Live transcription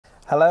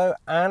Hello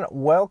and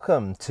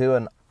welcome to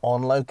an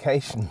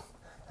on-location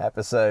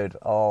episode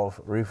of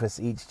Rufus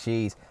Eats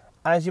Cheese.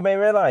 As you may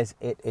realise,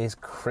 it is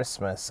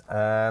Christmas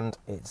and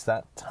it's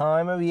that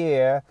time of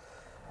year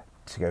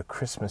to go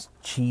Christmas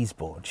cheese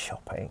board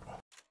shopping.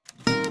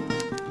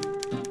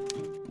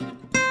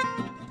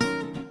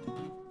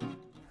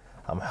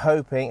 I'm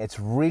hoping it's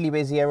really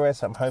busy everywhere,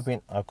 so I'm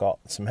hoping I've got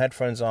some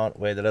headphones on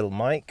with a little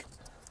mic,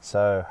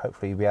 so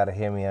hopefully you'll be able to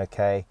hear me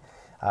okay.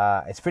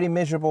 It's pretty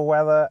miserable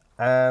weather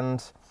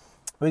and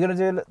we're going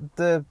to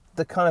do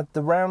the kind of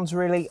the rounds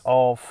really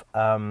of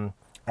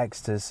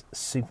Exeter's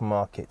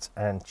supermarkets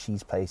and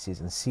cheese places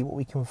and see what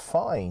we can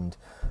find.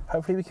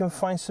 Hopefully we can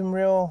find some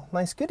real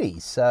nice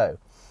goodies. So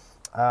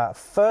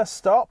first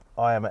stop,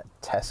 I am at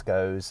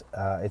Tesco's.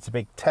 It's a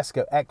big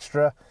Tesco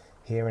Extra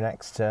here in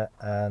Exeter,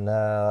 and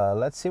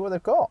let's see what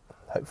they've got.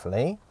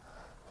 Hopefully,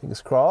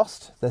 fingers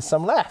crossed, there's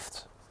some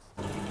left.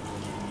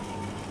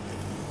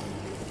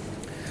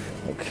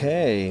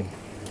 Okay.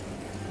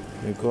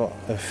 We've got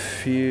a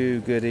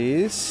few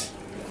goodies.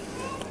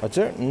 I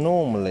don't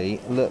normally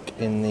look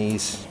in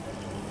these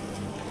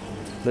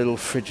little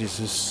fridges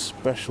of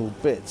special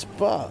bits,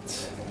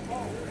 but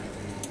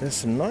there's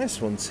some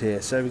nice ones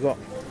here. So we've got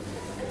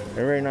a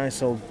very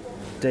nice old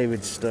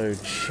David Stowe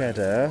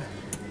cheddar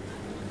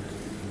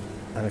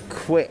and a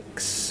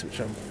Quicks,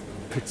 which I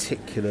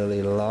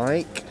particularly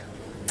like.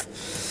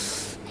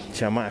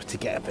 Which I might have to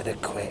get a bit of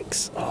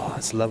Quicks. Oh,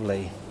 that's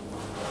lovely.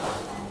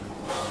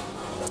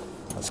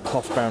 That's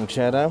cloth brown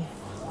cheddar.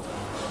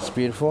 It's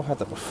beautiful, had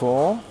that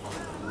before.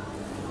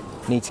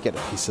 Need to get a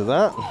piece of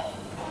that.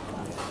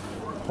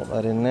 Pop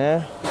that in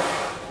there.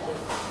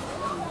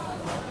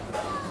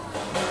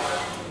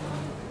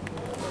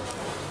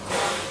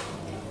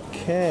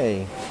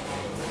 Okay.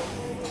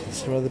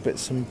 Some other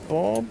bits and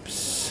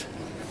bobs.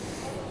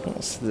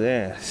 What's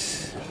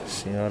this?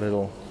 See our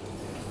little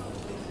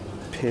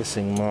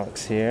piercing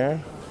marks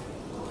here.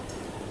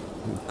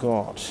 We've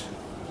got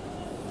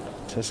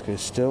Tesco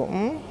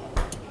Stilton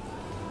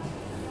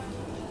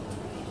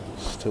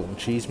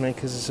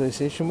Cheesemakers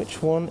Association.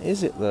 Which one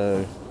is it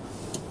though?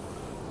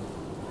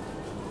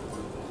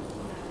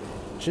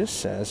 Just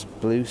says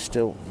Blue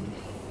Stilton.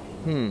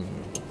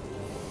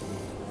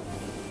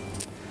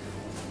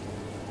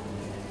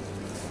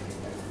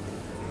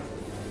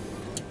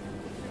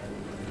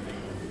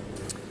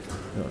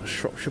 Got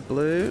Shropshire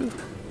Blue,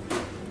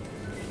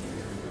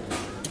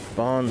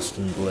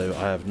 Barnston Blue.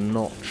 I have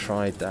not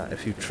tried that.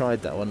 If you've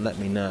tried that one, let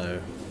me know.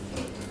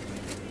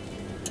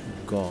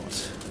 We've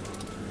got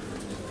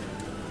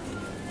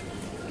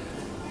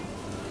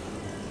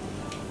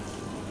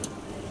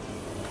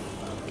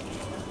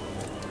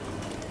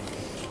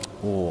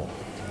oh,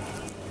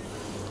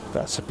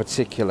 that's a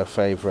particular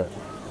favourite.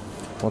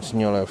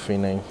 Montagnolo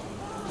Fini.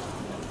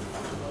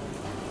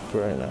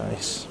 Very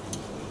nice.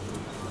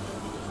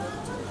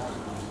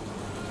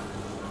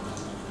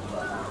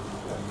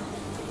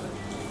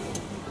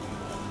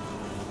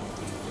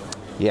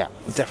 Yeah,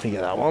 definitely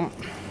get that one.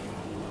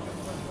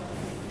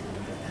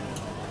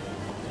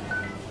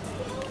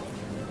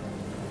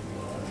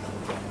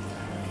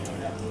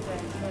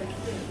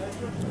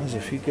 There's a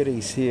few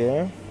goodies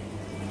here.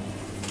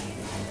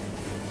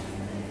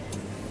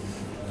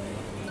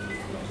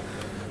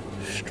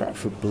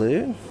 Stratford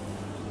Blue,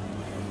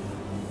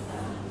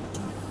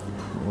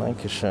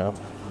 Lancashire,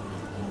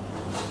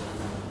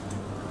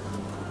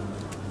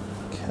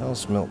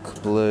 Cow's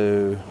Milk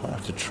Blue. I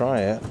have to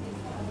try it.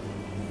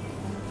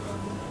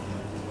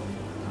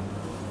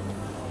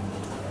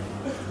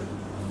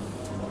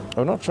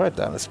 I've not tried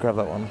that. Let's grab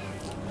that one.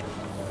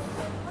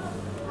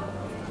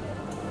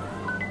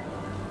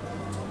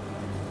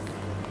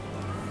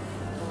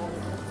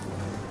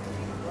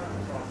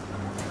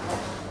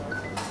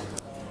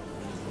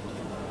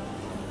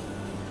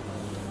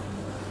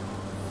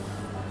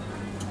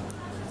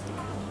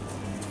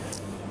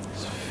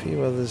 A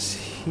few others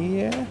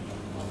here.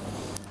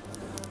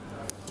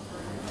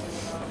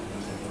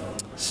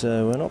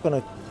 So we're not going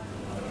to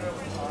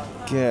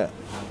get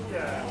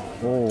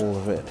all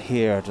of it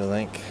here, I don't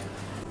think.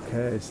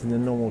 Okay, it's in the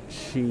normal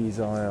cheese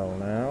aisle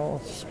now.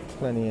 There's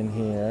plenty in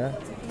here.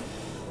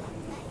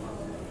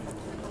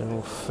 They're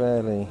all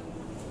fairly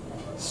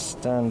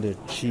standard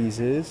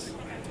cheeses.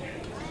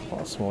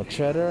 Lots more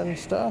cheddar and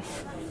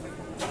stuff.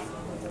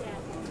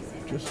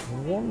 Just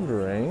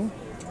wondering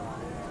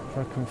if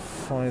I can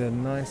find a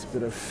nice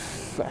bit of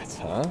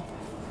feta,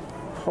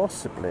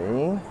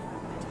 possibly,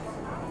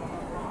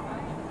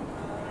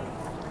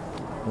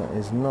 that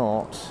is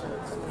not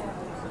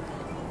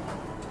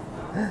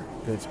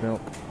goat's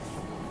milk.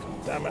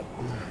 Damn it.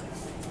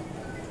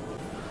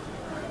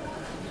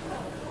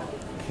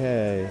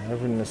 Okay,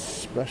 over in the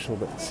special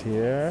bits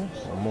here,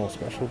 or more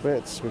special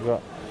bits, we've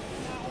got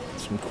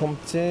some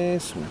Comté,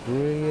 some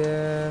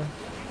Gruyere,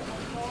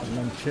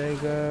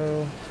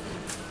 Manchego.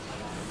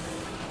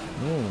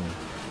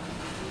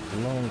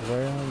 Long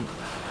ground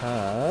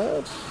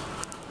had.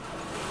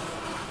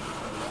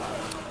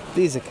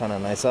 These are kind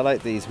of nice. I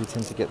like these. We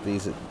tend to get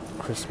these at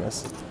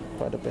Christmas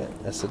quite a bit.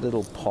 It's a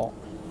little pot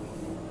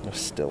of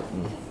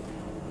Stilton.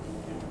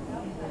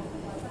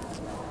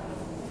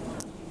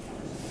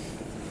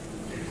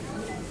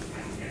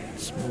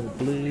 Small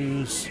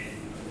blues.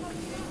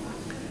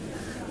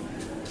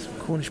 Some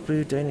Cornish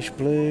blue, Danish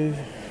blue.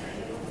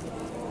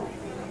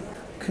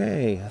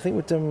 Okay, I think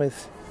we're done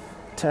with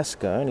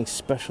Tesco. Any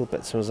special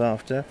bits I was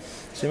after.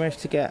 So we managed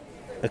to get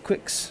a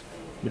Quicks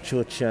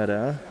mature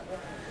cheddar.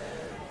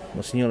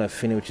 Monsignolo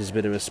Fini, which is a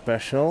bit of a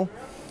special.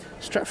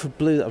 Stratford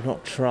Blue that I've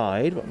not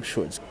tried, but I'm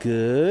sure it's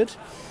good.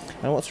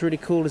 And what's really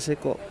cool is they've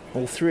got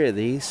all three of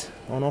these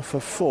on offer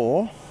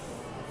for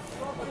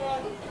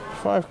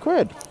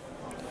 £5.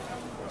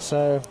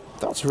 So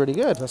that's really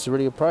good. That's a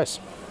really good price.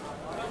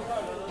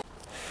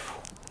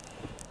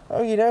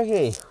 Okie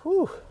dokie.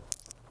 Whew.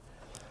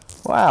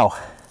 Wow.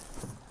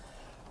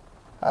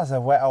 That's a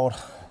wet old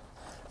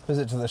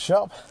visit to the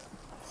shop.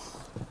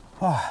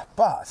 Oh,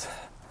 but,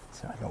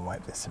 see if I can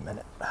wipe this a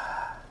minute.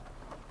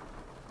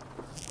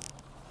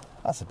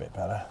 That's a bit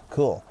better.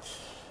 Cool.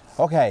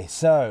 Okay,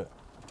 so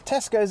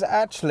Tesco's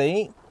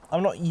actually,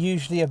 I'm not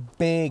usually a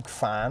big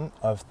fan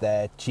of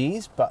their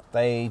cheese, but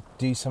they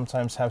do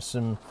sometimes have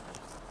some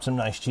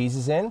nice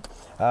cheeses in.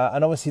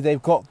 And obviously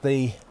they've got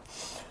the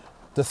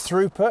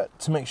throughput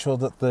to make sure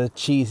that the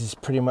cheese is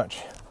pretty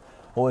much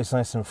always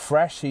nice and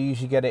fresh. So you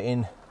usually get it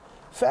in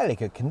fairly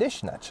good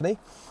condition actually.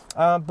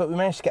 But we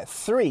managed to get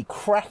 3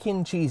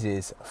 cracking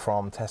cheeses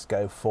from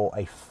Tesco for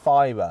a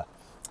 £5.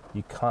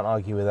 You can't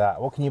argue with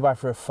that. What can you buy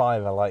for a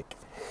 £5? Like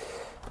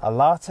a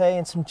latte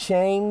and some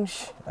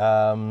change.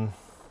 What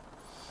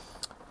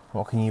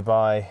can you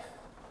buy?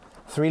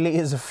 3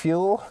 litres of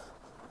fuel.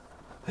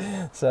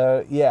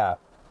 So yeah,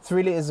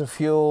 3 litres of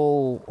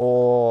fuel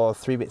or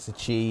 3 bits of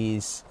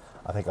cheese.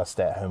 I think I'll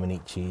stay at home and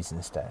eat cheese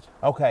instead.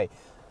 Okay,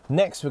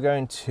 next we're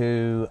going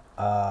to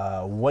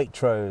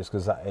Waitrose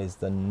because that is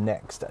the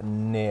next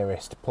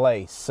nearest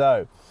place.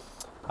 So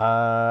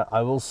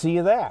I will see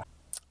you there.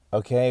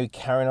 Okay,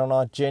 carrying on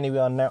our journey, we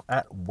are now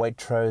at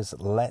Waitrose.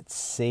 Let's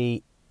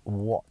see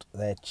what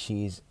their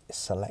cheese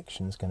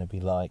selection is going to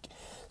be like.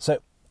 So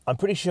I'm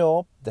pretty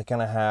sure they're going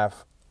to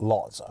have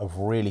lots of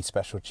really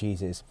special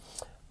cheeses.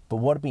 But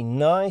what would be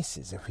nice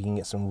is if we can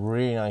get some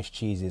really nice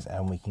cheeses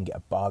and we can get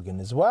a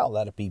bargain as well.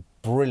 That'd be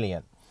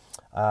brilliant.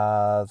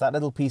 That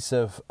little piece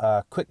of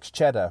Quicks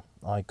cheddar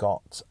I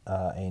got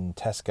in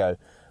Tesco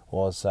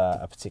was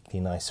a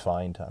particularly nice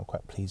find. I'm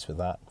quite pleased with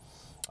that.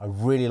 I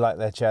really like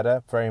their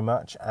cheddar very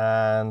much,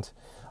 and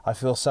I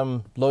feel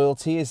some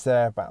loyalty is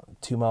there about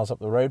 2 miles up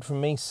the road from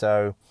me,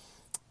 so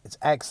it's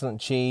excellent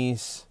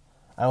cheese.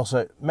 And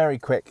also Merry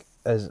Quick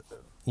has,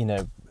 you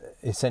know,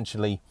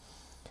 essentially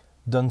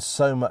done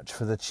so much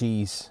for the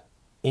cheese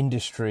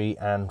industry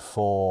and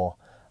for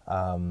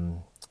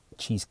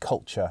cheese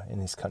culture in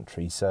this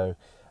country. So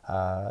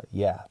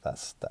yeah,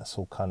 that's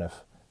all kind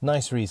of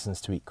nice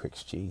reasons to eat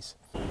Quicks cheese.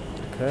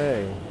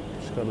 Okay,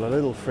 just got a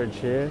little fridge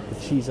here. The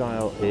cheese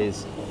aisle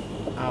is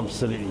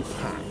absolutely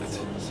packed.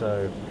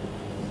 So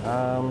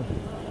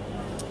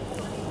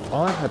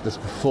I've had this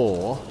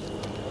before.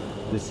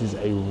 This is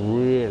a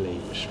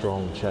really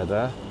strong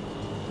cheddar.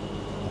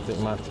 I think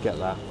I might have to get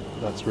that.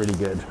 That's really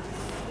good.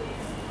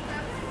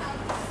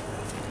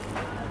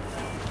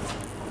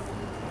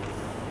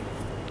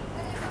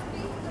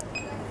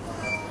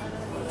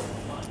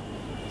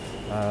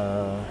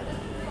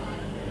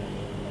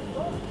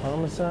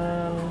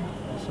 Parmesan,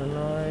 also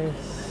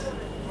nice.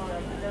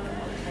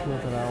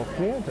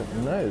 Philadelphia, I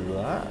don't know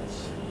that.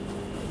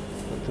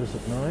 That does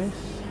look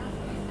nice.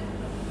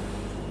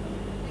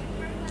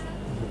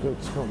 The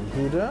goat's got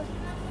Gouda.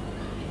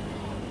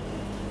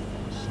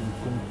 Some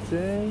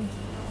Comté.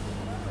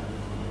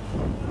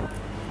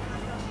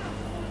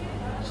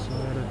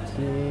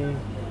 Sarati.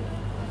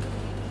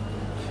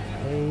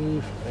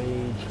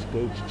 Cave-aged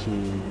goat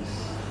cheese.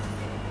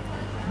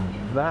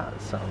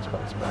 That sounds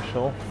quite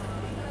special.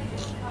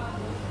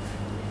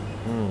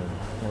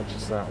 How much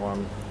is that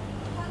one?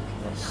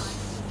 That's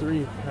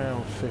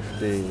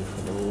 £3.50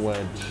 for the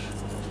wedge.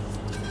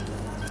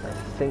 I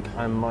think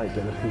I might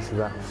get a piece of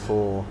that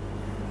for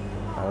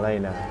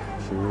Elena.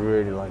 She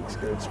really likes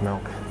goat's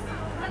milk.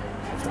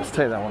 So let's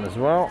take that one as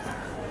well.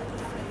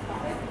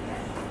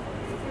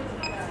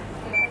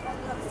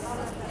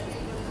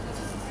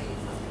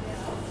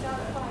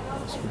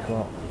 So we've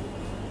got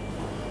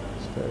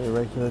very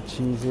regular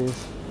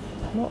cheeses.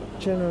 Not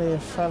generally a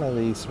fan of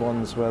these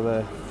ones where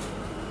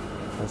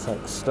there's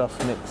like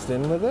stuff mixed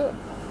in with it.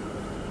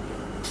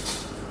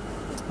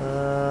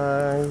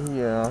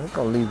 Yeah, I think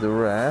I'll leave the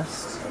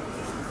rest.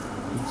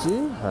 We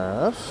do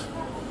have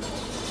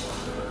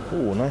a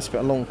nice bit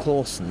of Long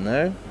Clawson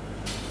though.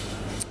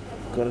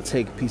 Got to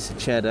take a piece of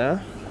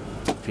cheddar,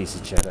 piece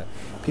of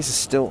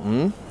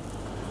Stilton.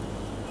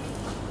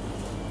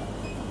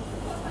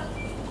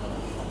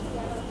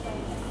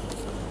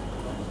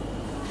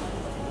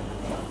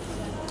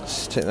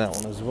 Take that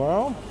one as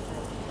well.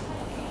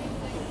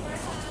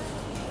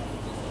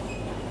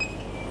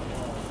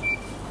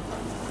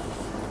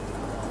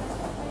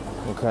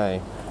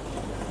 Okay,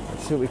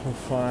 let's see what we can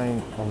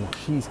find on the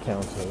cheese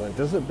counter. It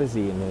does look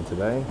busy in here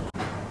today.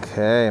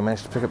 Okay, I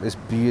managed to pick up this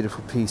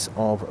beautiful piece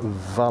of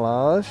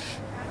Valage.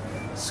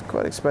 It's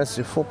quite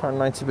expensive,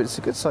 £4.90, but it's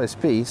a good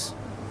sized piece.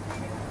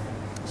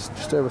 It's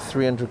just just over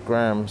 300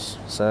 grams.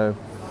 So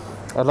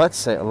I'd like to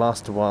say it'll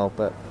last a while,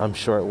 but I'm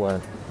sure it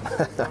won't.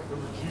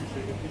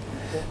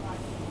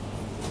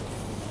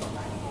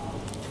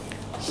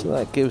 So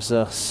that gives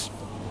us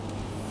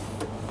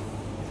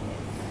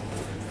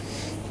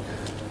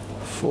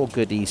 4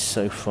 goodies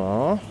so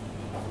far.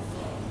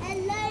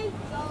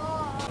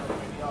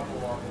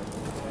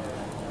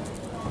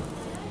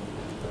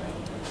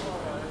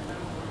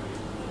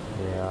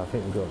 Yeah, I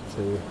think we've got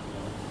 2.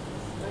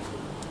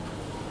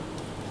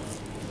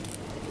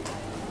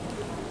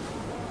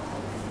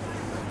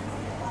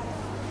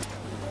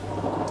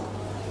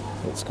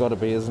 It's got to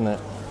be, isn't it?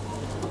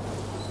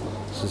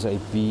 This is a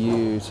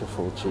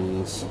beautiful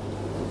cheese.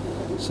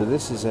 So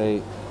this is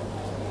a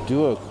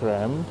duo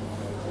creme.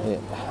 It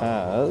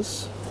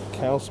has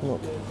cow's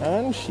milk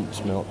and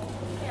sheep's milk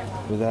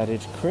with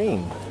added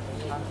cream.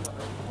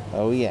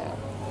 Oh yeah.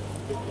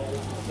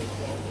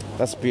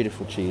 That's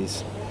beautiful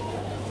cheese.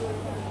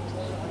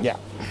 Yeah,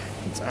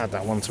 let's add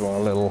that one to our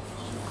little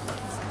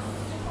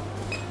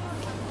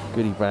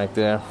goodie bag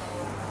there.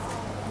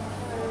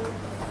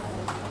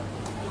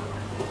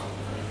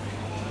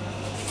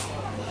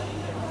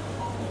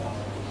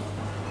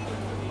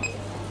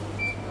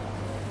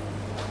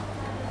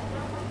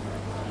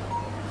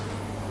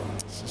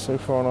 So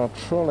far on our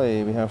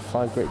trolley we have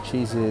 5 great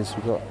cheeses.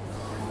 We've got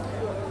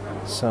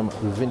some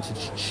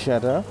vintage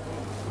cheddar,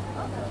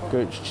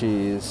 goat's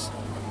cheese,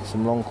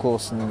 some Long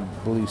Clawson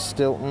blue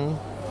Stilton,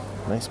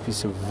 nice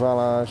piece of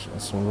Valage, and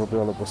some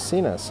Robiola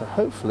Bocina. So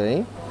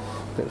hopefully,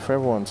 a bit for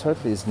everyone,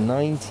 totally is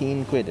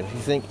 19 quid. If you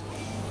think,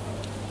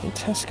 in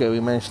Tesco we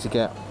managed to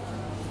get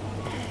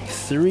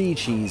 3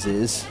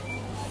 cheeses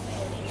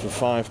for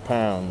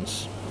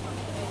 £5.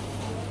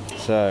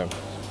 So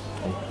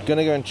I'm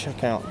gonna go and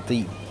check out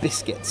the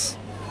biscuits,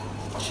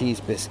 cheese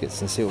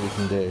biscuits, and see what we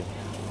can do.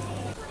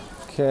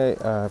 Okay,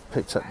 I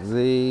picked up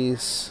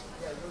these.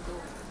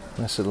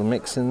 Nice little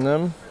mix in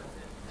them.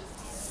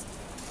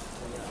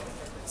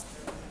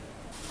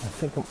 I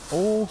think I'm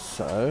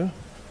also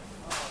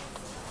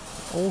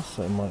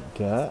might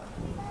get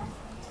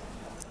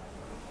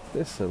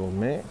this little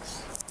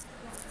mix.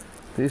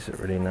 These are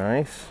really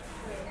nice.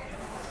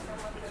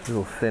 These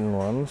little thin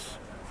ones.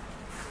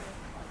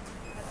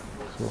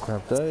 So we'll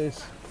grab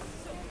those.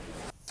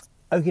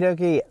 Okie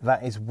dokie,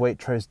 that is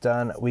Waitrose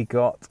done. We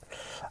got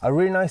a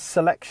really nice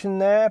selection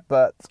there,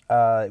 but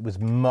it was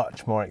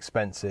much more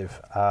expensive.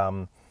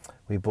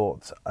 We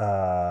bought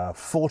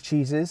 4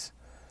 cheeses.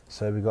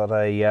 So we got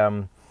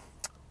a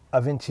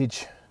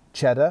vintage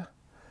cheddar.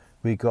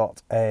 We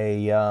got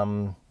a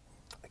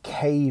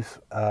cave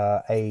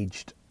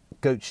aged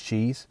goat's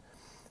cheese.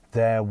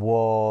 There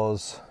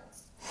was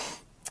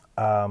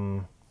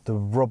the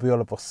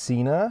Robiola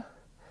Bocina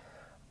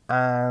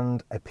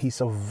and a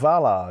piece of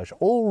Valage,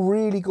 all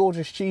really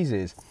gorgeous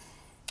cheeses.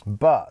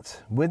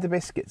 But with the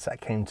biscuits, that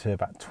came to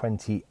about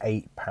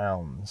 £28.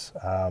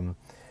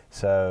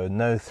 So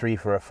no 3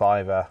 for a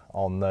 £5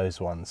 on those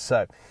ones.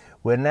 So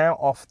we're now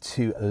off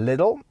to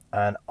Lidl,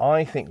 and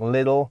I think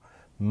Lidl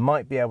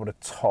might be able to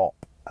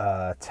top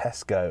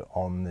Tesco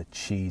on the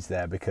cheese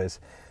there,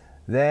 because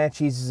their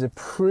cheeses are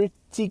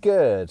pretty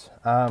good.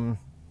 I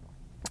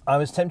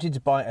was tempted to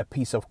buy a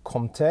piece of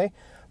Comté,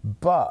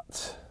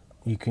 but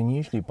you can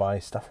usually buy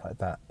stuff like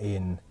that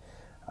in,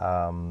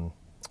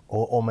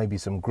 or maybe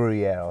some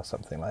Gruyere or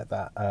something like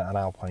that, an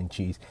Alpine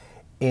cheese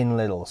in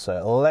Lidl.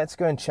 So let's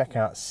go and check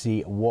out,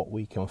 see what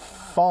we can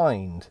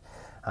find.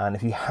 And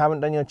if you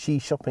haven't done your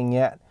cheese shopping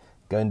yet,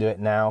 go and do it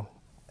now.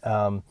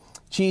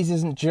 Cheese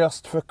isn't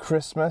just for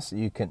Christmas.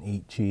 You can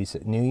eat cheese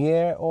at New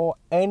Year or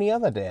any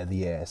other day of the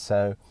year.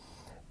 So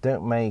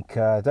don't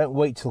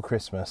wait till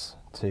Christmas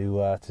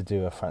to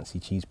do a fancy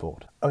cheese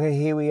board. Okay,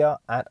 here we are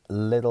at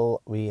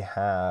Lidl. We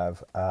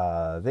have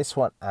this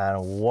one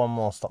and one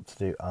more stop to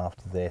do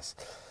after this.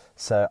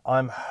 So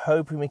I'm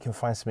hoping we can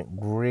find something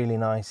really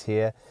nice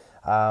here.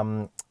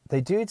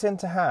 They do tend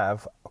to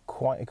have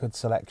quite a good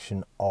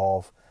selection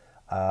of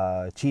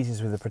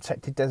cheeses with a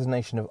protected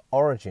designation of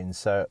origin.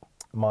 So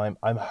I'm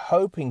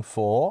hoping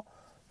for,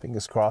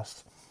 fingers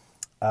crossed,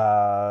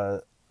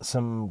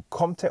 some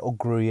Comté or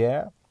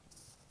Gruyere,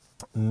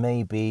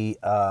 maybe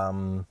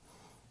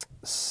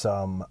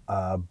some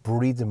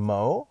Brie de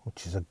Meaux,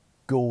 which is a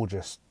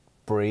gorgeous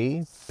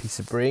brie, piece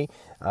of brie.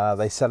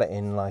 They sell it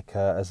in like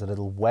as a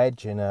little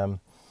wedge in a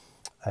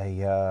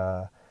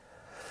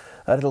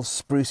little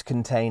spruce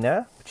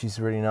container, which is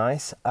really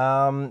nice.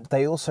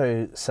 They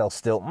also sell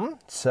Stilton,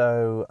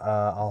 so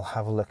I'll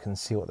have a look and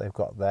see what they've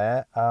got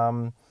there.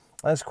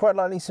 There's quite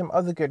likely some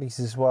other goodies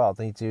as well.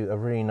 They do a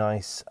really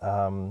nice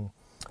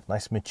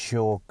nice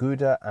mature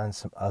Gouda and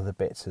some other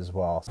bits as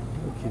well.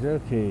 Okie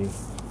dokie.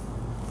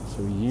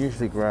 So we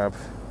usually grab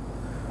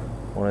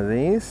one of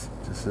these,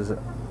 just as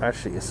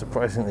actually a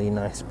surprisingly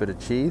nice bit of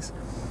cheese.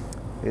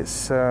 It's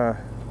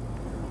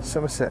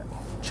Somerset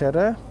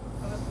cheddar,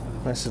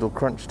 nice little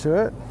crunch to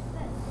it.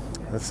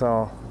 That's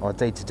our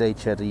day-to-day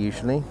cheddar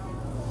usually.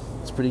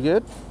 It's pretty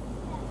good.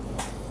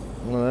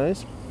 One of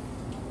those.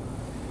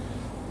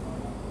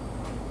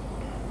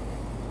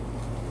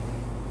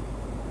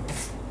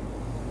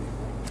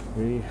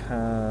 We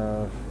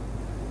have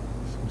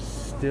some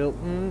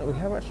Stilton. We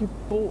have actually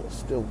bought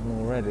Stilton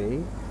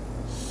already,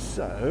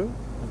 so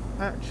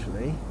I'm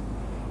actually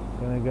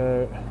going to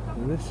go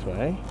this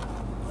way.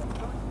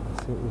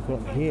 See what we've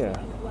got here.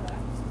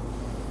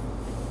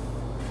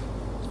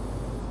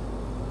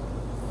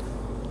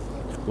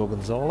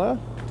 Gorgonzola.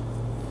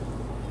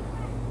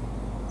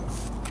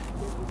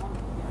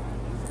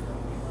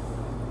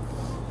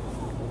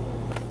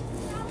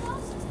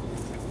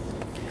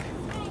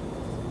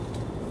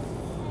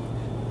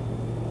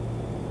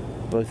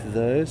 Both of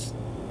those.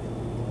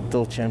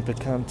 Dolce and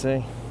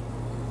Picante.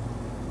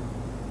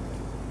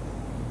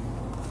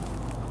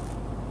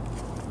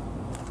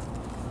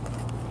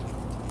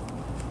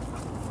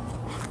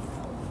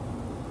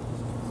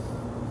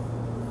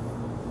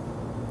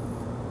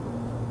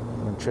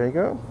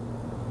 Manchego.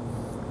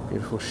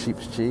 Beautiful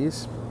sheep's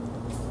cheese.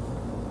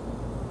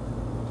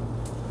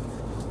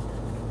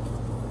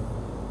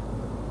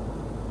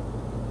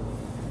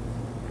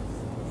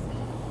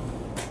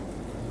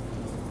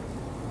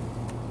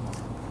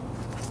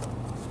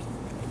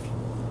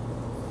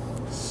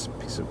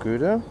 Piece of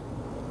Gouda.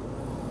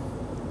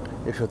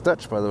 If you're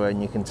Dutch, by the way,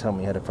 and you can tell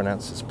me how to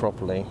pronounce this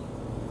properly,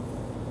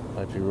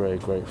 I'd be very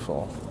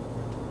grateful.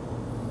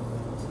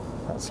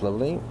 That's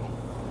lovely.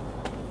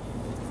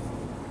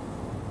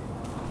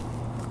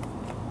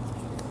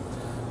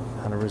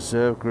 And a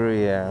Reserve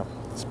Gruyere.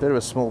 It's a bit of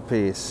a small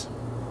piece,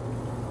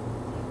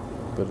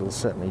 but it'll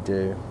certainly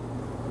do.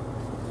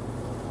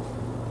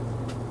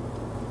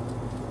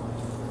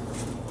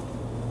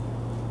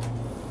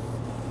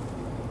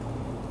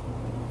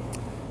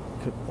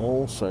 Could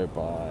also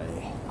buy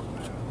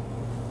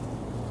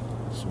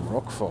some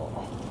Roquefort.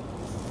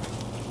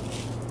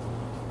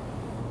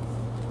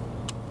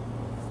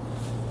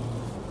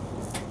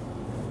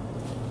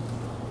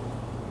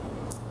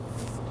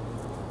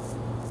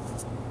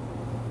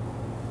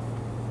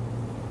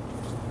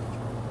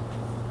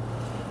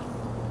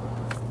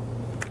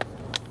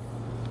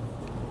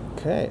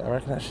 Okay, I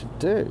reckon that should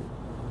do.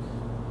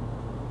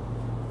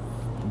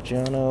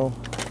 Giano.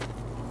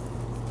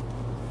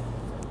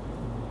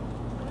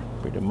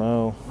 Brie de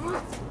Meaux.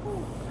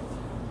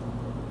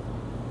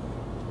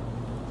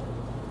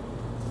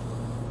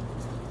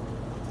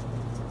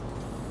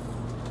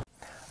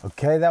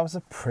 Okay, that was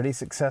a pretty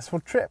successful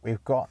trip.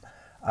 We've got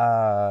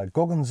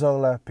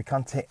Gorgonzola,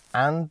 Picante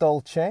and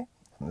Dolce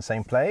from the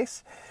same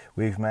place.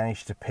 We've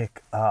managed to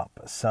pick up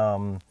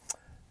some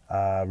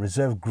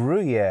Reserve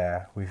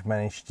Gruyere. We've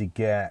managed to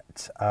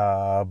get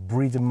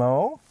Brie de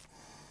Meaux.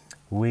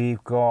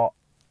 We've got,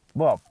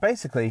 well,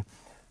 basically,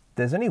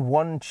 there's only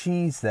one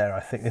cheese there, I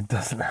think, that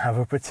doesn't have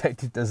a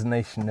protected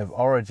designation of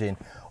origin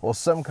or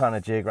some kind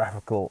of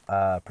geographical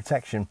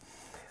protection.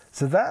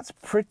 So that's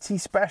pretty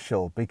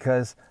special,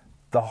 because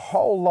the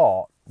whole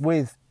lot,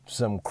 with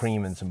some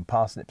cream and some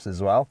parsnips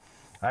as well,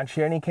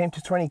 actually only came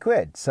to 20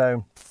 quid.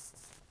 So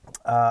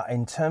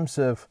in terms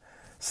of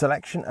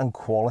selection and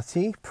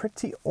quality,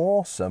 pretty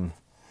awesome.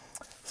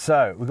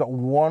 So we've got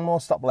one more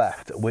stop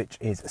left, which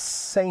is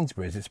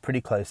Sainsburys. It's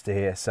pretty close to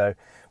here, so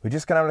we're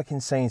just going to have a look in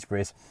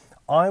Sainsburys.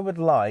 I would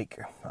like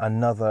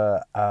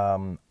another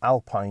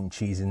Alpine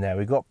cheese in there.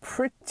 We've got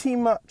pretty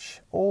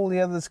much all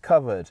the others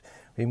covered.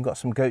 We've even got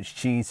some goat's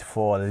cheese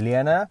for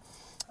Liena,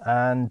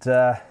 and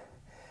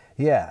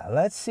yeah,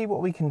 let's see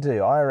what we can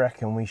do. I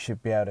reckon we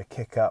should be able to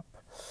pick up,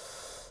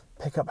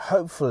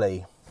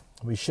 hopefully,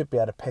 we should be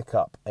able to pick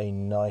up a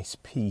nice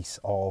piece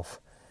of,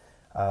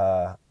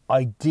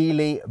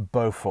 ideally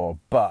Beaufort,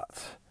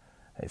 but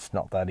it's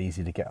not that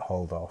easy to get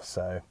hold of.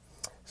 So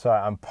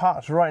I'm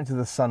parked right into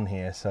the sun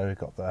here, so we've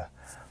got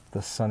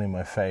the sun in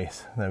my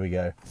face. There we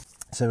go.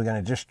 So we're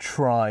going to just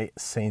try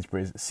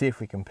Sainsburys, see if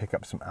we can pick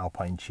up some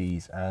Alpine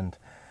cheese, and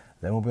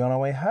then we'll be on our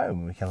way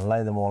home. We can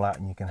lay them all out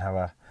and you can have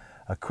a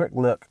quick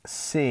look,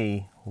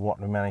 see what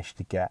we managed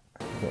to get.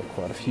 Got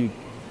quite a few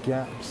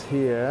gaps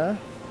here.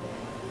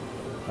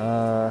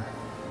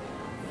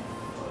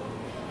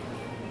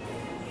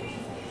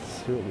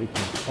 See what we can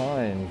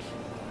find.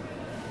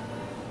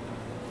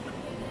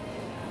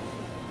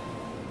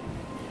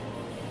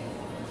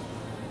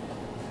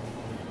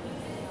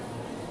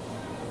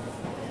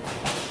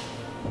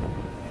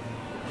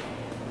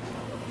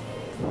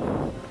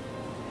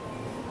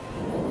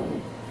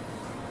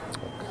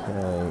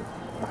 Okay,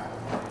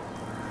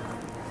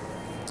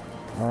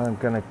 I'm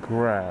gonna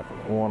grab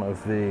one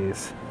of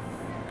these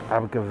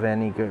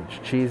Abergavenny goat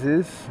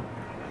cheeses.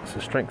 It's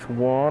a strength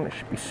 1, it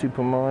should be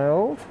super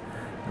mild.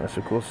 That's,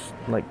 of course,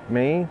 like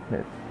me,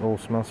 it all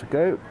smells of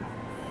goat.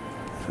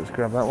 So let's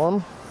grab that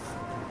one.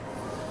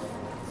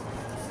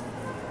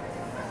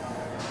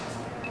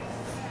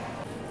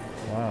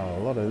 Wow, a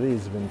lot of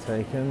these have been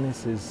taken.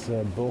 This is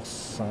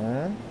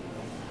Boursin,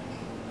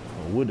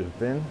 or would have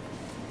been.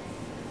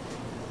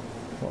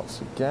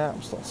 Lots of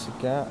gaps, lots of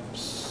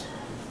gaps.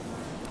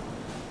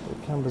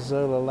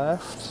 Cambozola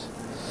left.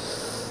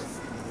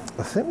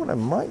 I think what I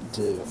might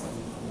do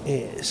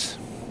is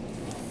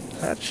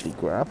actually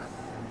grab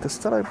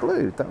Castello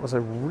Blue. That was a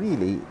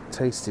really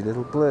tasty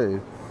little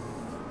blue.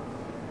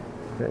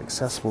 Very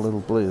accessible little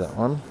blue, that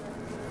one.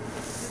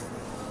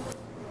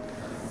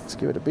 Let's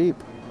give it a beep.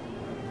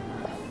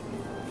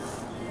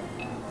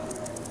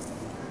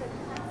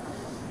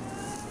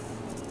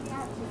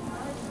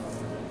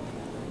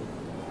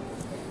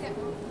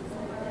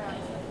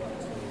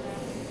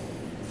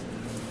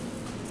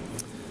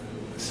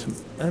 Some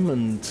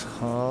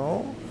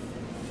Emmental.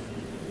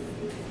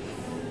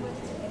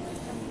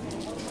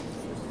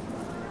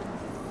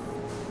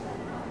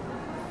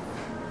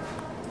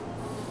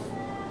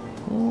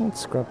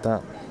 Let's grab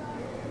that.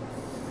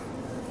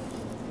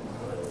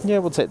 Yeah,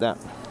 we'll take that.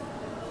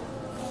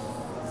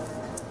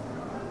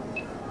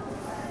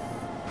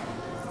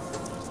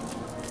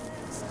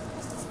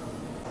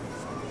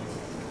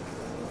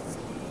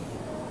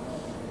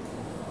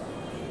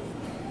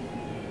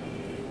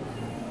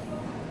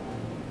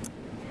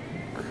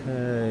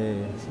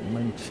 Okay, some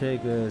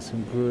manchego,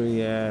 some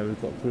gruyere.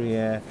 We've got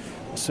gruyere.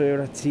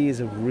 Mozzarella is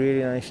a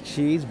really nice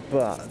cheese,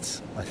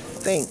 but I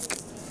think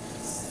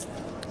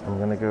I'm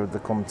gonna go with the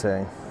Comte.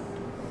 I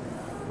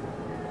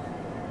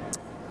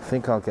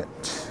think I'll get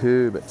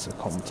 2 bits of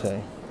Comte,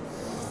 in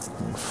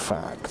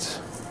fact.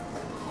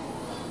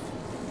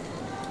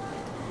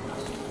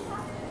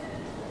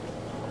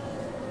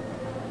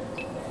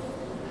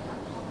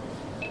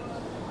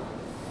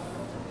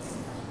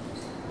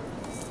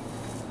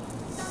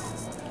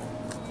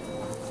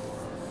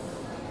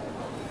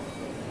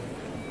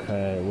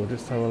 Okay, we'll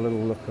just have a little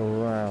look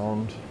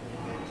around,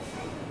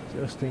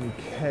 just in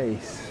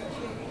case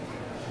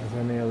there's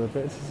any other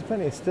bits. There's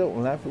plenty of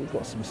Stilton left, we've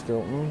got some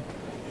Stilton.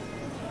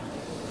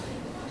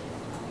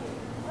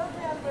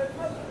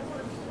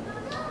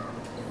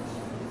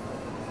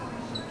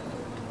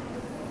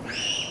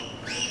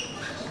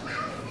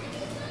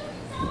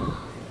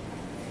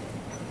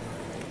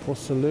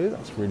 Salute,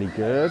 that's really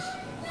good.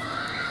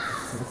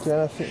 Again,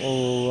 I think we're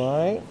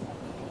alright.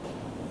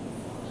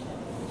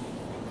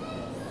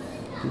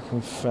 You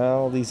can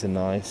fell, these are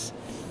nice.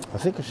 I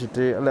think I should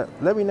do,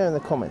 let me know in the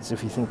comments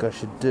if you think I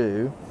should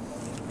do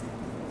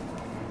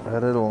a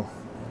little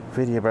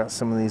video about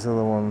some of these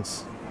other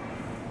ones.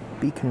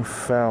 Beacon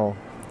Fell,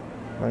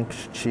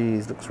 Lancashire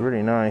cheese, looks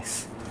really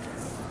nice.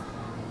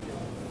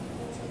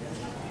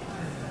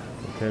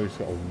 Okay, we've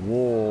got a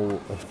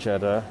wall of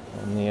cheddar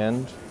on the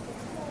end.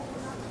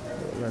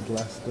 Red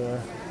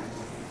Leicester.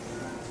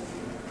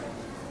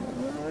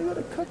 I got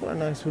a couple of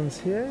nice ones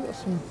here. Got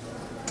some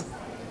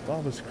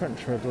Barber's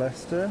Crunch Red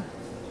Leicester.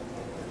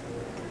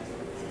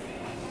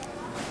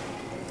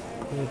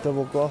 A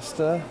double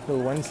Gloucester,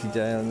 little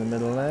Wensleydale in the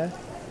middle there.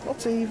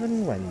 Not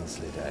even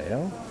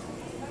Wensleydale.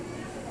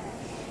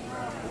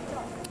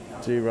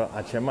 Actually,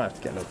 I might have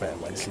to get a little bit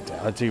of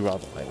Wensleydale. I do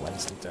rather like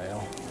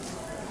Wensleydale.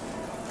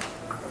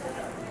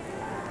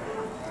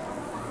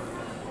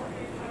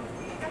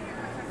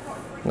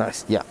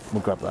 Nice, yeah,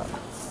 we'll grab that.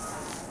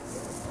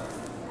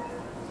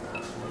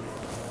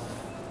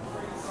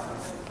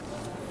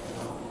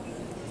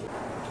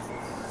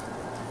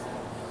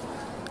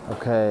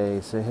 Okay,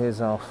 so here's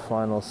our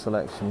final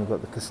selection. We've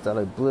got the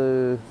Castello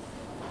Blue,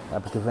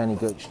 Abergavenny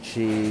goat's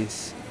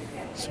cheese,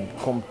 some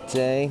Comte,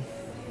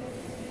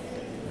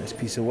 nice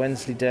piece of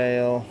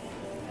Wensleydale,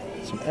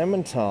 some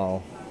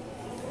Emmental,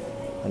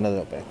 another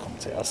little bit of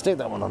Comte. I'll stick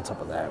that one on top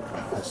of there.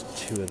 There's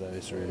 2 of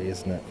those really,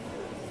 isn't it?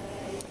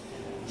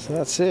 So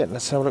that's it.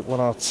 Let's have a look what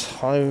our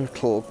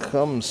total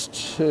comes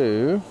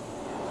to.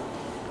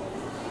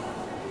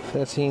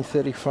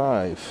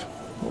 13.35.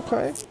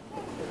 Okay,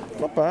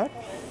 not bad.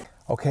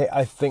 Okay,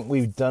 I think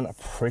we've done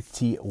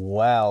pretty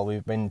well.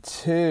 We've been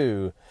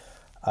to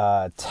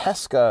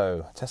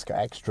Tesco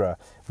Extra.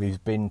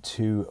 We've been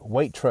to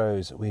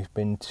Waitrose. We've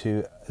been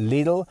to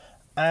Lidl,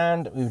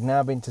 and we've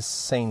now been to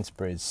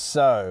Sainsburys.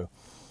 So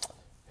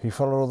if you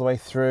follow all the way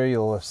through,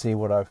 you'll see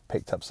what I've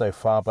picked up so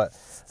far, but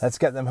let's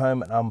get them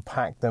home and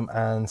unpack them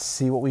and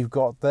see what we've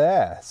got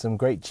there. Some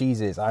great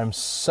cheeses. I'm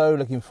so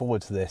looking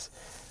forward to this.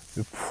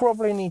 We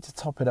probably need to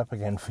top it up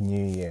again for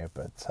New Year,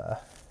 but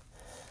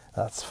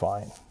that's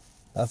fine.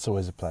 That's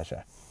always a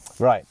pleasure.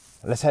 Right,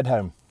 let's head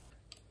home.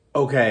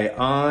 Okay,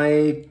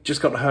 I just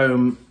got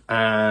home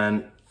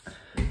and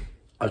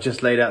I've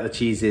just laid out the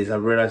cheeses. I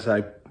realised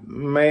I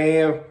may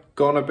have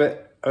gone a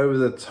bit over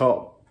the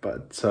top,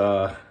 but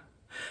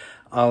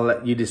I'll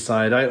let you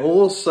decide. I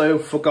also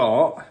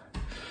forgot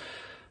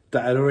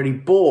that I'd already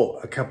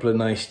bought a couple of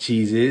nice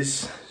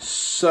cheeses.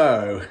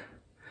 So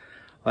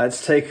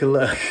let's take a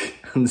look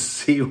and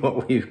see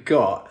what we've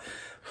got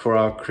for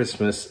our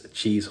Christmas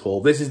cheese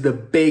haul. This is the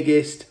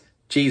biggest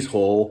cheese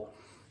haul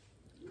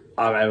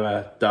I've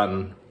ever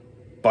done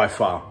by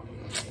far.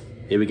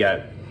 Here we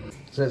go.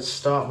 So let's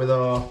start with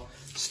our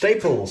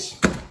staples.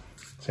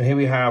 So here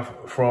we have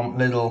from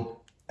Lidl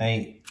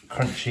a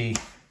crunchy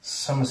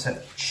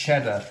Somerset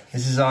cheddar.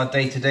 This is our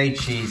day-to-day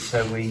cheese,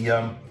 so we've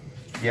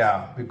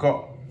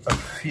got a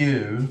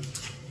few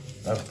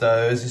of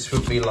those. This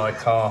would be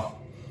like our,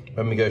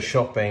 when we go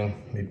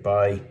shopping, we'd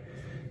buy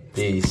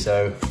these.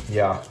 So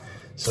yeah,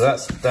 so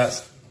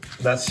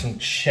that's some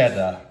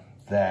cheddar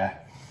there.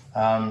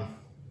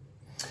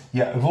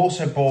 Yeah, we've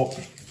also bought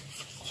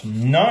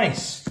some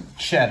nice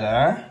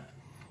cheddar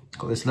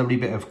Got this lovely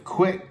bit of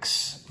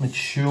Quicks,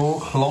 mature,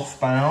 cloth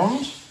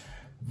bound.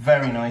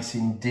 Very nice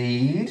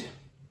indeed.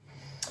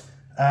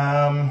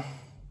 Okay,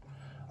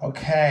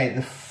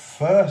 the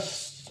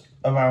first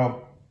of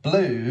our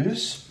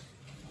blues,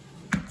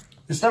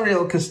 this lovely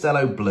little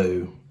Castello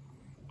blue.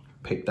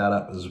 Picked that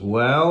up as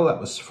well. That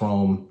was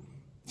from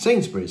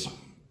Sainsburys.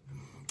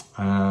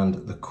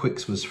 And the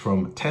Quicks was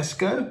from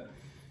Tesco.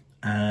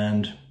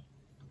 And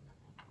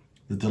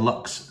the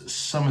deluxe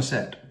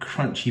Somerset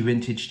crunchy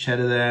vintage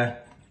cheddar there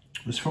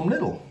was from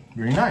Lidl.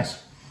 Really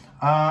nice.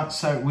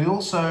 So we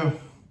also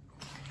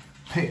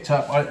picked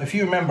up, if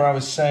you remember, I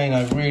was saying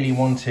I really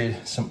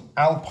wanted some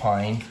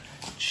Alpine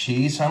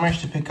cheese. So I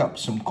managed to pick up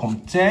some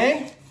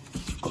Comté.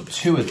 Got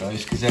 2 of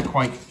those because they're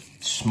quite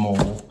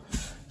small.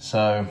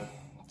 So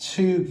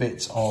 2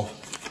 bits of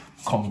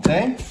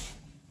Comté.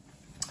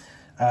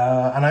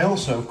 And I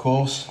also, of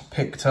course,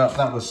 picked up,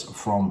 that was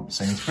from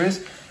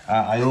Sainsburys,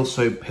 I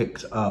also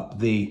picked up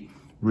the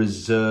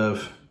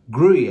Reserve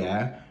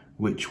Gruyere,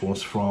 which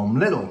was from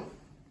Lidl.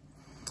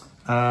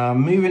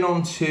 Moving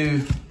on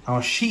to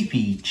our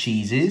sheepy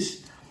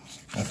cheeses,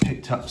 I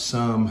picked up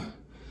some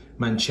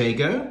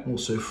Manchego,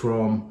 also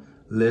from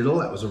Lidl.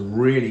 That was a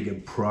really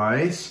good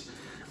price.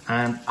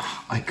 And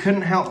I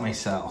couldn't help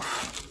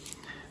myself.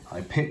 I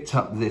picked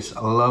up this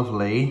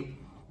lovely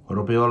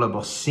Robiola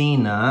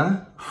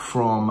Bossina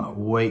from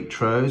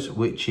Waitrose,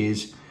 which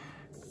is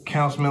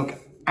cow's milk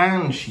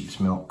and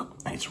sheep's milk.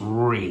 It's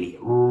really,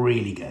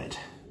 really good.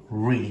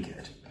 Really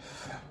good.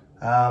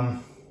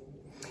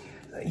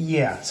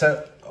 Yeah,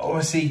 so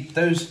obviously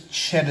those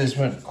cheddars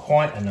weren't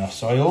quite enough,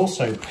 so I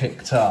also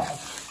picked up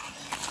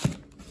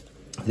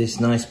this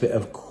nice bit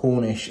of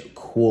Cornish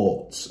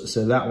quartz.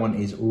 So that one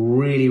is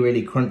really,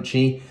 really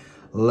crunchy.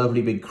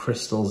 Lovely big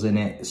crystals in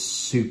it,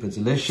 super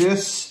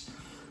delicious.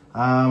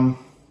 And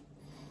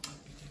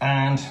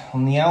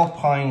on the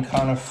Alpine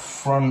kind of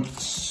front,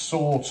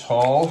 sort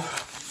of,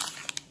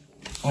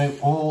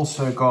 we've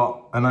also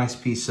got a nice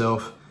piece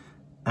of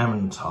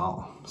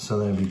Emmental. So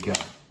there we go.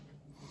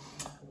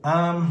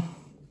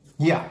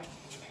 Yeah.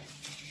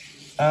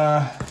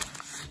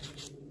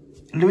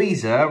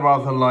 Louisa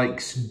rather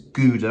likes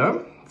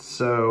Gouda.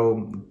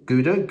 So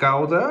Gouda.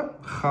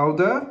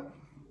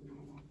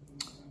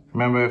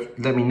 Remember,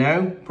 let me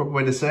know, proper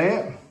way to say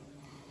it.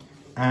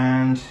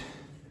 And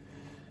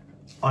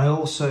I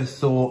also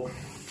thought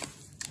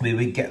we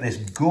would get this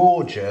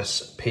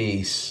gorgeous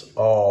piece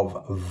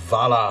of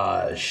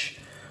Vallage,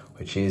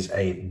 which is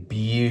a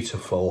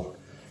beautiful,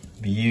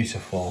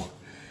 beautiful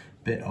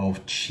bit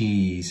of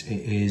cheese.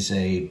 It is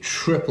a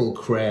triple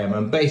creme,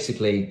 and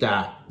basically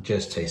that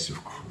just tastes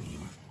of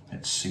cream.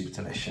 It's super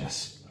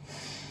delicious.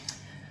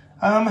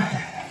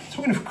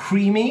 Talking of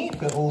creamy,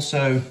 but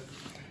also,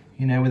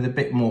 you know, with a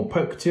bit more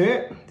poke to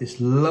it, this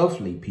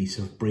lovely piece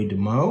of Brie de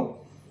Meaux.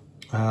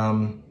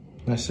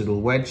 Nice little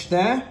wedge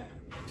there.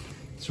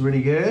 It's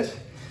really good.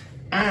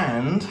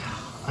 And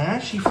I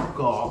actually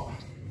forgot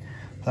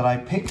that I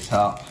picked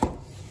up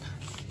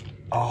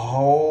a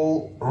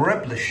whole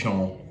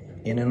reblochon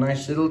in a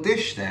nice little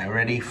dish there,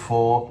 ready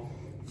for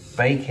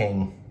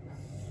baking.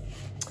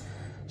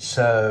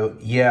 So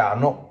yeah,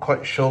 I'm not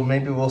quite sure.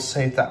 Maybe we'll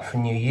save that for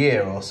New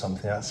Year or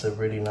something. That's a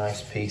really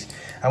nice piece.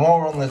 And while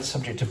we're on the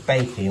subject of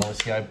baking,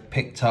 obviously I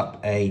picked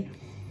up a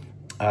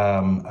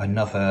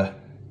another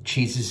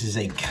cheese. This is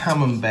a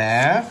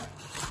Camembert.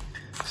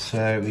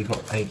 So we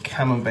got a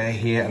Camembert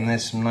here, and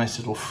there's some nice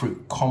little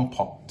fruit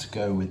compote to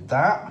go with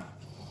that.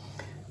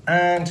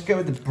 And to go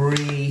with the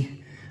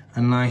Brie,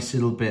 a nice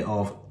little bit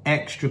of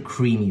extra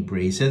creamy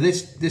Brie. So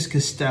this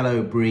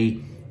Castello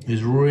Brie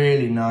is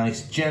really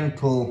nice,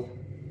 gentle,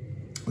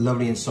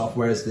 lovely and soft,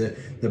 whereas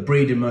the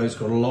Brie de Meaux's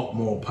got a lot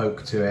more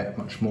poke to it,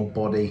 much more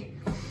body.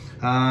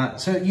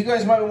 So you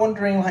guys might be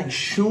wondering, like,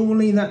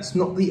 surely that's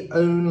not the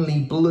only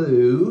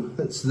blue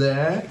that's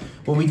there.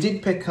 Well, we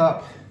did pick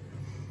up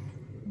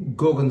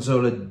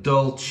Gorgonzola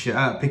Dolce,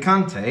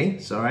 Picante,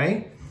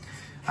 sorry.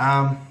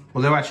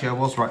 Although actually I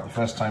was right the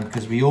first time,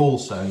 because we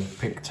also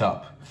picked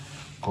up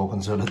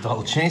Gorgonzola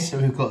Dolce. So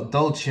we've got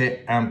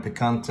Dolce and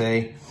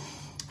Picante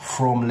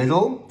from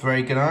Lidl.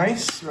 Very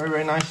nice, very,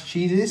 very nice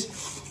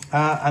cheeses.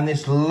 And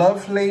this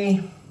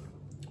lovely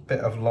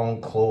bit of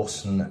Long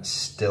Clawson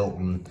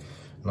Stilton.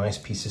 Nice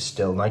piece of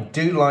Stilton. I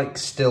do like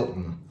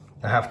Stilton,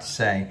 I have to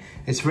say.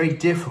 It's very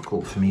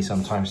difficult for me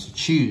sometimes to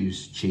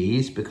choose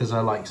cheese because I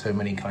like so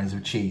many kinds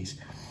of cheese.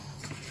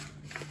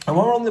 And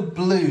while we're on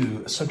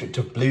the subject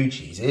of blue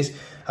cheeses,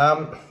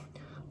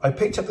 I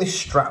picked up this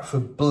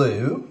Stratford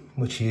Blue,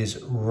 which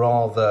is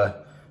rather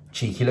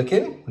cheeky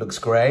looking, looks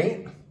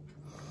great.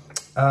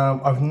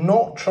 I've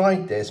not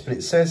tried this, but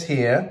it says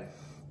here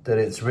that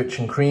it's rich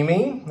and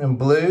creamy and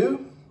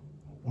blue,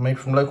 made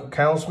from local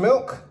cow's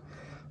milk.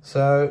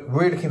 So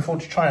really looking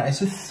forward to trying it.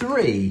 It's a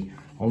 3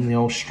 on the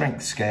old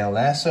strength scale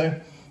there, so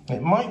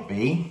it might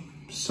be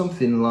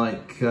something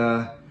like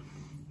the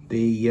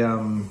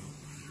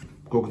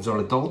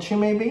Gorgonzola Dolce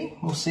maybe,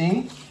 we'll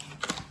see.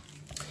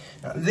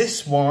 Now,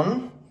 this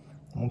one,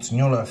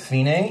 Montagnolo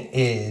Fine,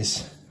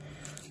 is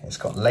It's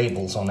got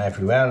labels on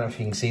everywhere, I don't know if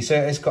you can see. So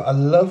it's got a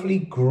lovely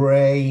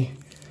grey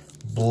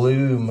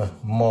bloom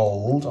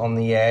mould on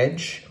the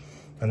edge.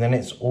 And then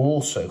it's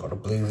also got a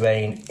blue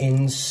vein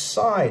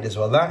inside as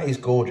well. That is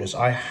gorgeous.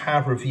 I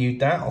have reviewed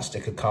that. I'll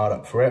stick a card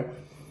up for it.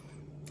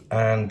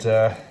 And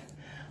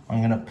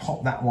I'm gonna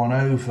pop that one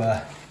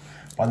over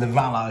by the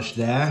Valage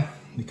there,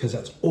 because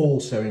that's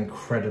also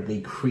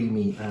incredibly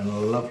creamy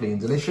and lovely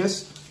and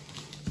delicious.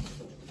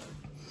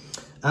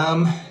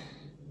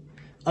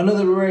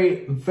 Another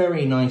very,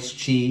 very nice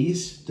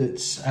cheese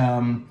that's,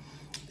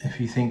 if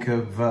you think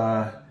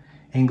of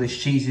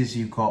English cheeses,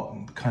 you've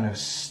got kind of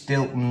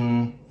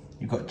Stilton,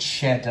 you've got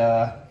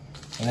cheddar,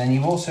 and then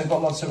you've also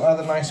got lots of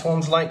other nice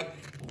ones like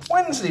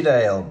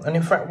Wensleydale. And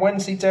in fact,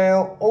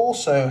 Wensleydale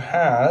also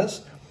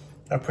has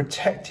a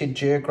protected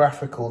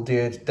geographical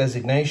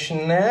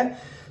designation there,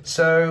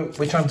 so,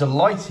 which I'm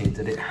delighted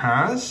that it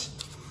has.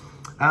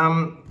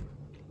 If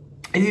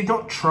you've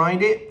not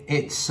tried it,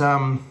 it's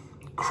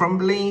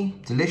crumbly,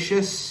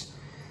 delicious,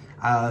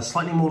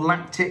 slightly more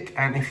lactic,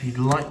 and if you'd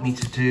like me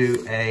to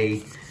do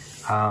a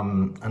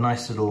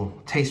nice little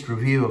taste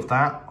review of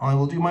that, I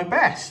will do my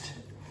best.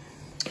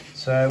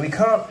 So we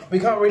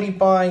can't really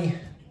buy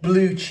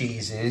blue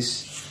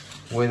cheeses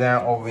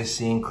without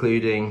obviously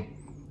including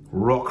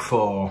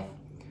Roquefort.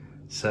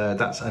 So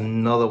that's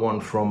another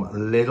one from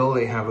Lidl.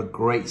 They have a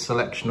great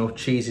selection of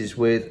cheeses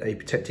with a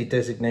protected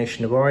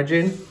designation of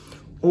origin.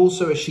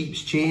 Also a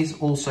sheep's cheese,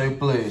 also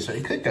blue. So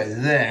it could go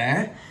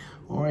there,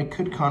 or I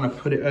could kind of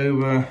put it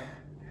over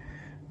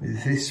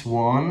with this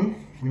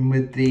one and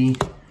with the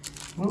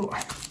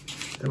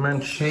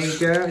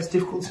Manchego. It's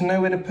difficult to know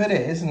where to put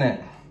it, isn't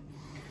it?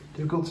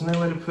 Difficult to know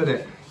where to put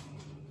it.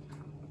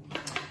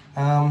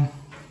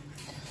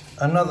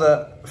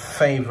 Another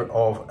favourite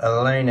of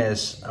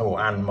Elena's,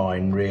 and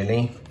mine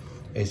really,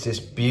 is this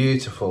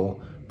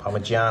beautiful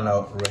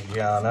Parmigiano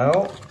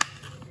Reggiano.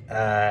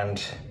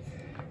 And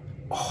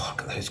oh,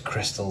 look at those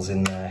crystals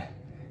in there.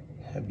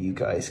 Hope you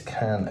guys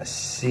can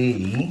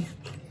see.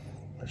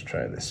 Let's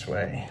try it this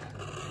way.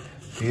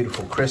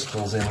 Beautiful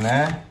crystals in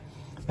there.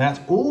 That's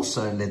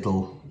also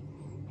Lidl.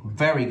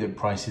 Very good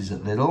prices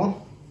at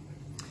Lidl.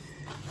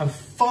 And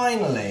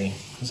finally,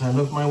 because I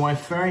love my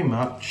wife very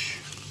much,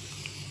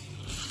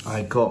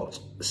 I got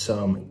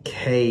some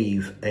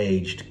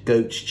cave-aged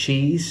goat's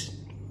cheese,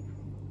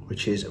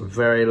 which is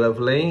very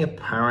lovely,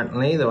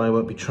 apparently, though I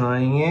won't be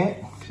trying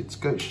it, because it's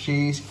goat's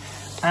cheese.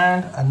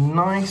 And a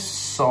nice,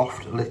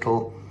 soft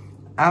little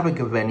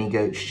Abergavenny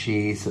goat's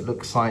cheese that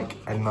looks like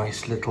a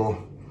nice little,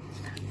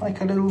 like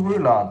a little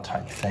roulade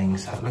type thing.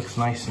 So it looks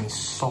nice and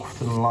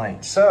soft and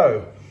light.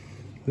 So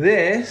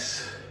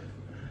this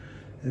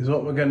is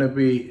what we're gonna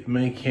be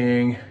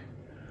making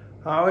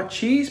our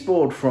cheese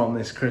board from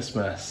this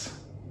Christmas.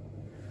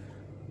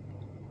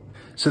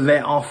 So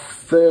there are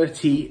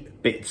 30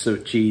 bits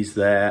of cheese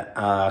there.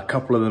 A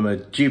couple of them are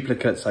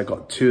duplicates. I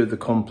got 2 of the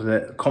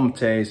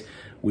Comtés.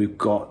 We've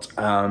got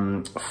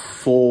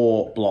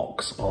 4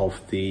 blocks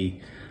of the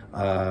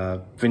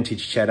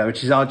vintage cheddar,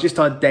 which is just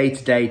our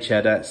day-to-day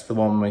cheddar. It's the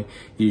one we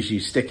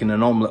usually stick in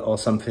an omelette or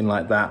something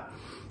like that.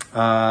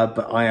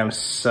 But I am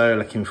so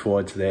looking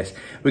forward to this.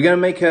 We're going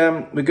to make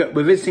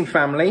we're visiting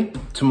family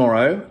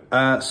tomorrow,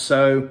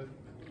 so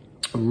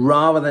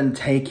rather than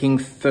taking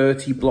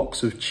 30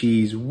 blocks of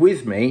cheese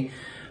with me,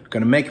 I'm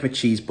going to make up a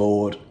cheese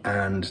board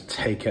and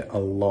take it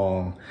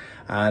along.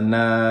 And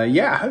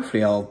yeah,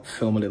 hopefully I'll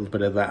film a little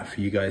bit of that for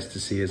you guys to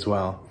see as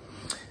well.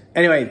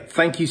 Anyway,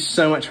 thank you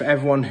so much for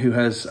everyone who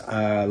has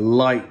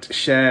liked,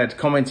 shared,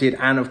 commented,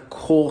 and of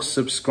course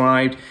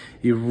subscribed.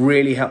 You've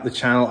really helped the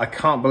channel. I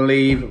can't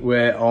believe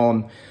we're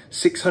on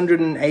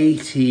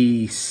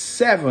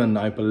 687,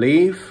 I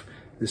believe,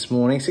 this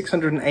morning.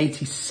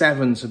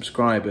 687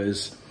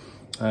 subscribers.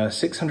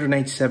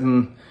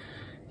 687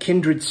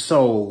 kindred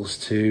souls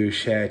to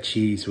share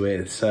cheese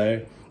with. So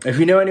if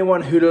you know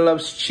anyone who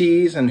loves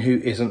cheese and who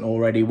isn't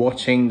already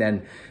watching,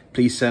 then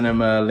please send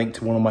them a link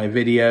to one of my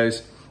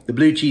videos. The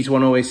blue cheese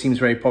one always seems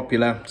very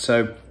popular.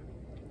 So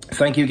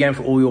thank you again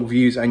for all your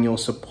views and your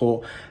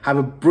support. Have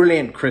a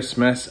brilliant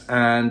Christmas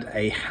and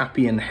a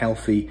happy and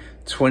healthy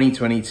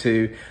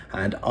 2022.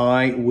 And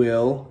I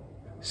will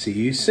see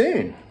you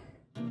soon.